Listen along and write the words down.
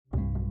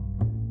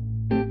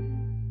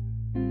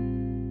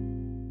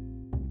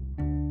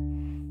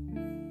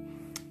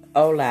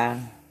Hola.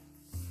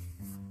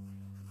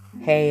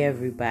 Hey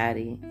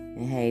everybody,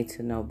 and hey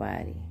to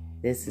nobody.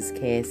 This is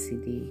Cassie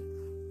D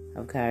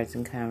of Cards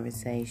and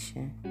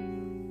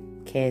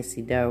Conversation.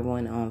 Cassie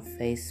Derwin on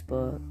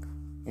Facebook,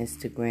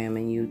 Instagram,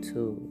 and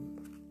YouTube.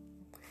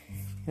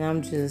 And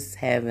I'm just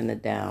having a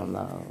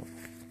download.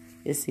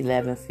 It's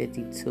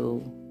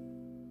 11:52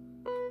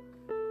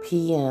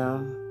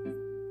 p.m.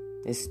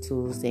 It's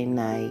Tuesday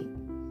night,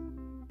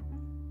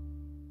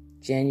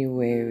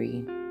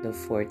 January the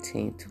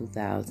 14th,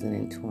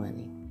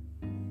 2020.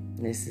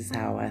 This is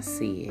how I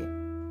see it.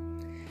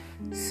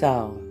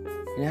 So,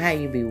 you know how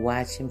you be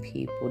watching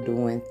people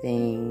doing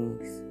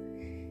things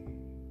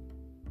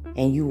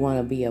and you want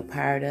to be a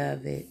part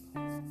of it?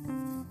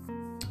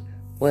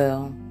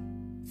 Well,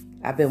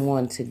 I've been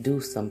wanting to do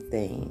some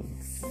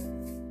things.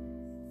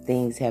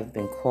 Things have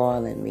been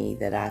calling me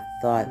that I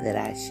thought that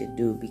I should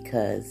do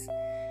because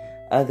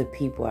other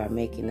people are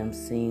making them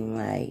seem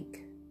like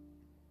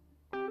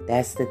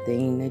that's the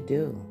thing to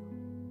do.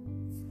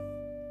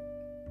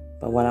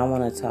 But what I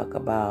want to talk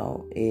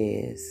about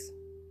is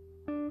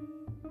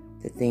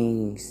the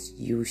things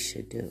you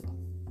should do.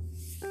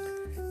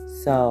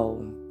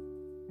 So,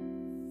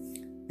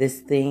 this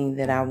thing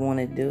that I want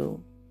to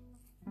do,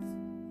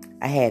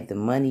 I had the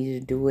money to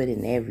do it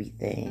and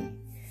everything.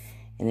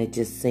 And it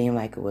just seemed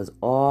like it was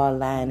all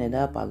lining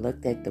up. I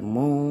looked at the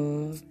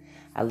moon.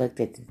 I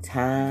looked at the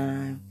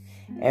time.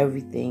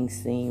 Everything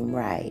seemed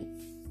right.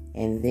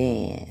 And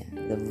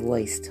then the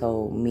voice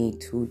told me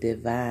to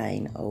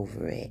divine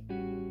over it.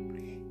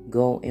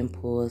 Go and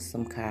pull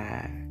some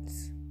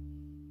cards.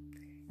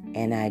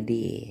 And I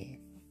did.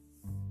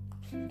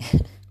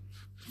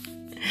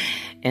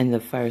 And the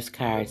first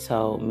card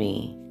told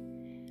me,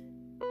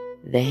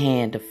 the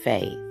hand of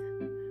faith.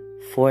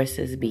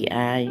 Forces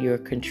beyond your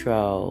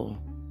control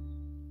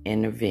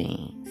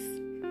intervenes.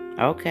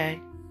 Okay.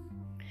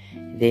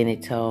 Then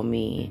it told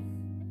me,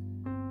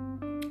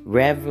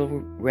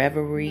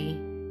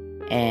 reverie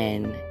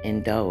and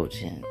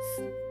indulgence.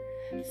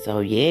 So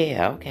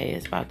yeah, okay,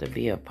 it's about to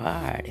be a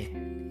party.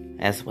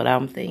 That's what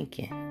I'm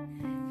thinking.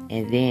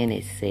 And then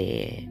it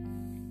said,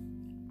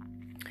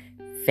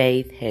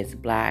 faith has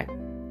blocked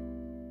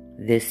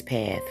this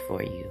path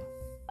for you.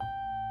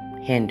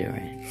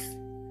 Hindrance.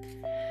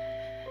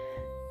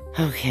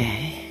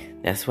 Okay,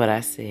 that's what I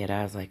said.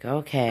 I was like,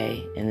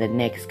 okay. And the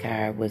next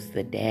card was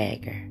the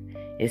dagger.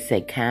 It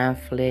said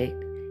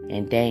conflict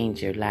and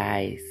danger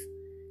lies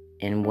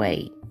in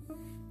wait.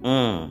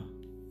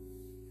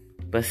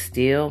 But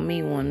still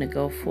me wanting to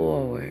go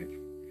forward.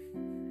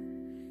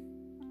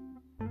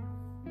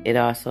 It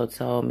also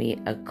told me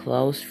a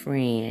close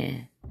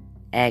friend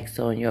acts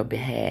on your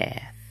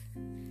behalf.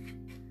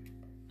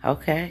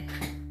 Okay.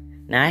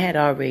 Now I had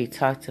already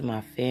talked to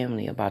my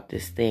family about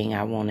this thing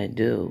I want to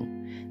do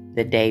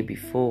the day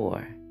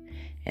before.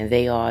 And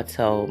they all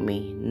told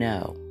me,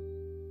 no,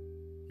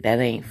 that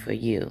ain't for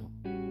you.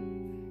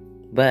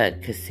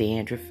 But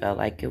Cassandra felt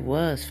like it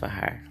was for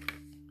her.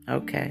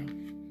 Okay.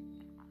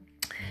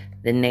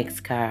 The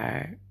next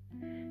card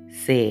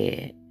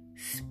said,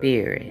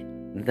 Spirit,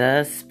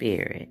 the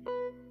Spirit.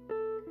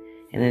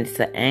 And it's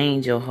an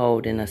angel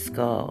holding a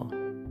skull.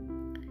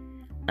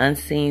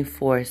 Unseen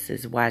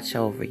forces watch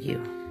over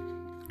you.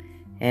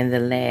 And the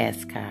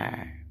last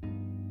card,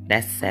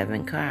 that's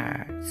 7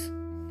 cards.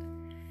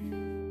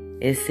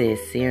 It says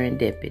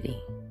serendipity.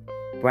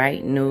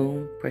 Bright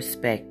new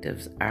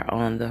perspectives are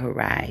on the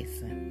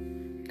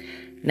horizon.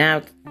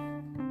 Now,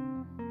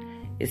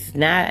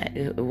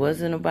 it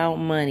wasn't about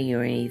money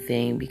or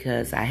anything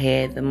because I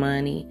had the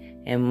money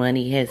and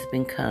money has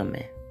been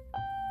coming.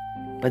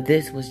 But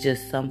this was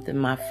just something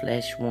my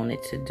flesh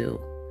wanted to do.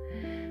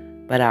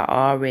 But I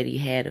already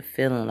had a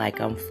feeling like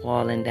I'm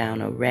falling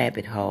down a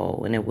rabbit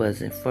hole and it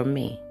wasn't for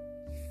me.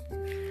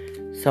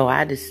 So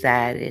I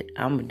decided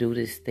I'm going to do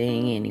this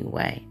thing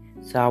anyway.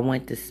 So I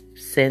went to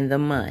send the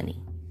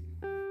money.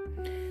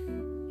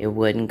 It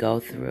wouldn't go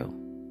through.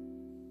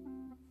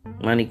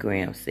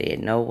 MoneyGram said,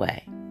 no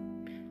way.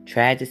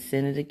 Tried to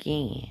send it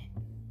again.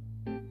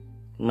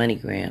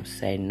 MoneyGram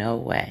said, no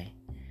way.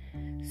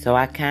 So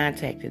I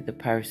contacted the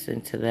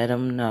person to let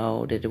them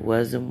know that it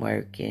wasn't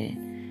working.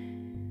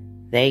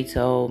 They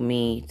told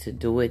me to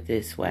do it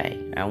this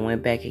way. I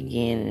went back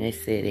again and they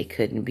said it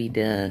couldn't be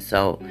done.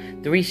 So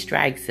 3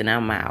 strikes and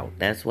I'm out.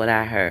 That's what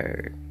I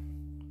heard.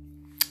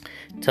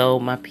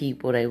 Told my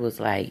people, they was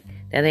like,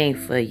 that ain't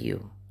for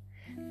you.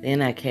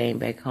 Then I came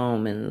back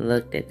home and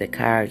looked at the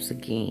cards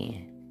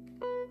again.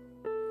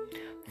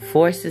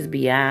 Forces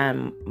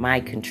beyond my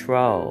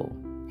control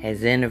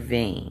has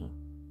intervened.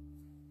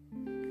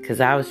 Because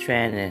I was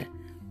trying to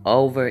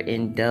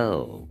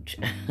overindulge.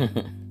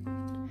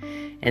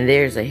 And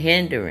there's a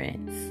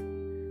hindrance.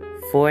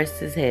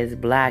 Forces has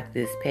blocked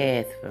this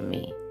path for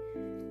me.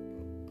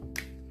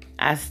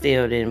 I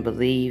still didn't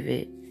believe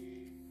it.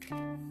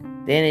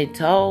 Then it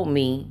told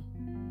me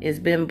it's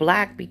been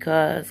blocked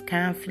because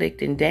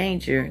conflict and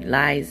danger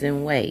lies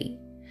in wait.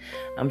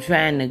 I'm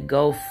trying to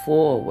go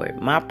forward.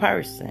 My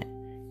person,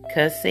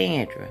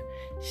 Cassandra,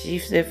 she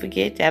said,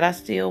 forget that. I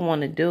still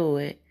want to do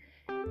it.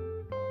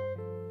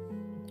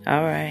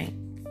 All right.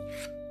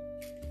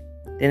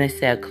 Then it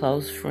said a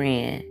close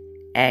friend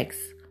acts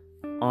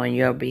on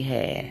your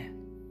behalf.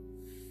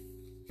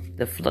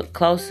 The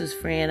closest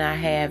friend I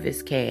have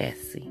is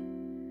Cassie.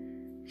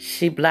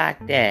 She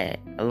blocked that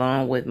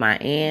along with my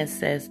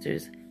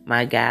ancestors,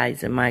 my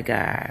guides, and my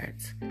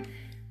guards.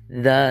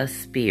 The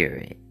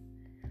spirit.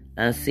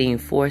 Unseen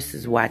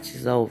forces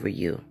watches over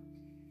you.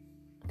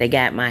 They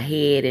got my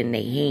head in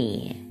their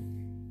hand.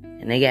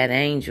 And they got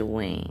angel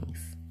wings.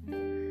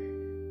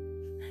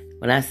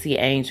 When I see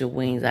angel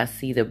wings, I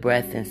see the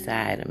breath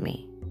inside of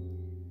me.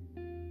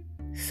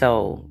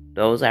 So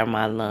those are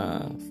my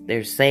lungs.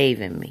 They're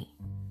saving me.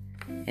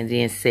 And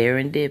then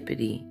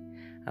serendipity,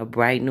 a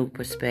bright new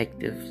prospects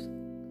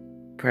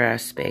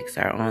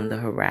are on the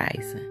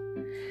horizon.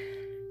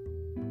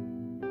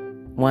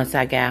 Once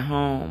I got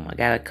home, I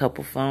got a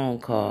couple phone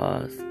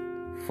calls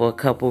for a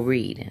couple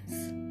readings.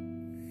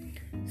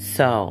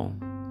 So,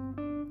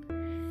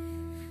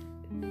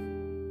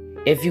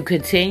 if you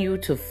continue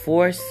to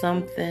force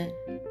something,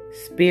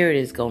 Spirit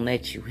is going to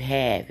let you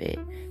have it.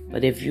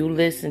 But if you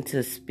listen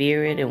to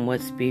Spirit and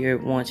what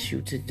Spirit wants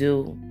you to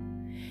do,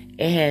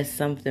 it has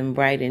something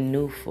bright and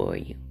new for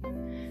you.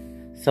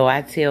 So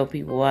I tell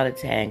people all the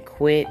time,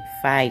 quit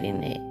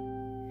fighting it.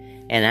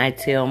 And I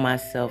tell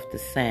myself the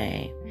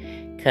same.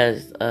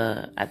 Because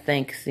I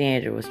think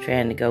Sandra was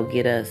trying to go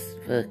get us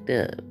fucked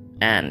up,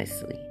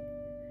 honestly.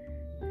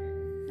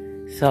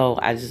 So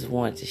I just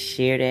wanted to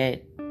share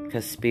that.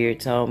 Because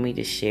Spirit told me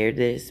to share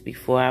this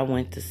before I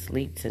went to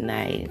sleep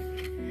tonight.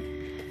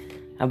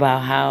 About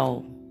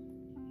how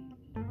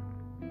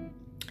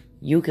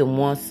you can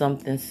want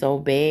something so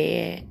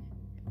bad.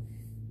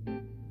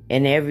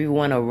 And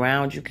everyone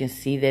around you can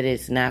see that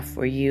it's not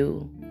for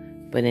you.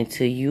 But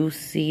until you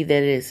see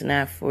that it's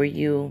not for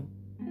you,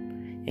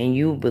 and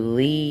you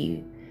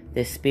believe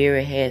the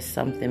Spirit has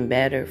something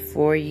better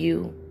for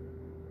you,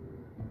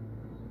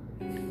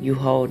 you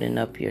holding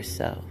up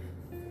yourself.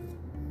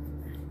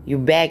 You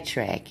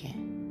backtracking.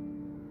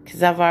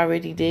 Because I've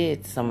already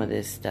did some of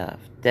this stuff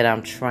that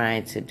I'm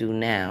trying to do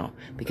now.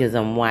 Because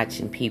I'm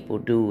watching people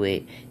do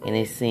it. And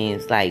it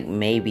seems like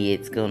maybe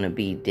it's going to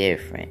be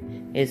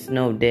different. It's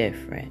no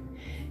different.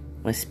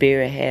 When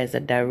Spirit has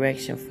a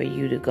direction for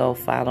you to go,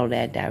 follow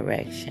that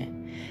direction.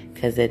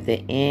 Because at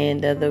the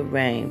end of the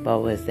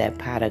rainbow is that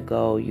pot of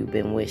gold you've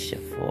been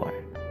wishing for.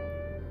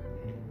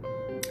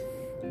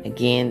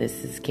 Again,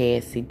 this is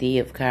Cassie D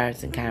of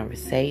Cards and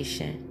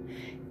Conversation.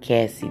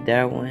 Cassie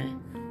Derwin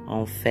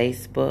on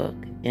Facebook,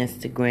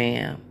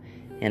 Instagram,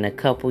 and a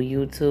couple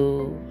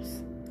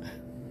YouTubes.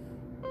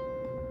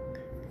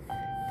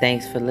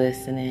 Thanks for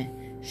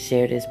listening.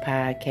 Share this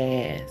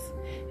podcast.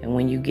 And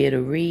when you get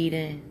a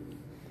reading,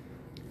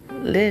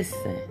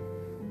 listen.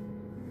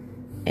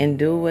 And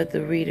do what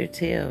the reader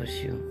tells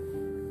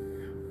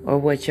you. Or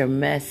what your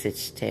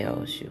message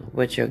tells you.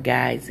 What your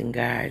guides and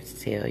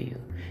guards tell you.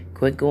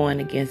 Quit going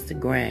against the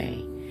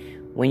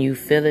grain. When you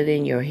feel it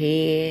in your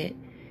head,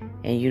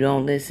 and you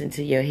don't listen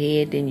to your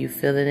head, then you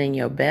feel it in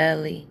your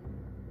belly,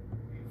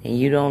 and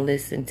you don't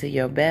listen to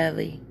your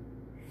belly,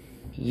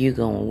 you're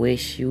going to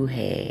wish you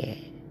had.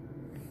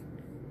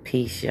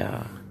 Peace,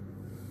 y'all.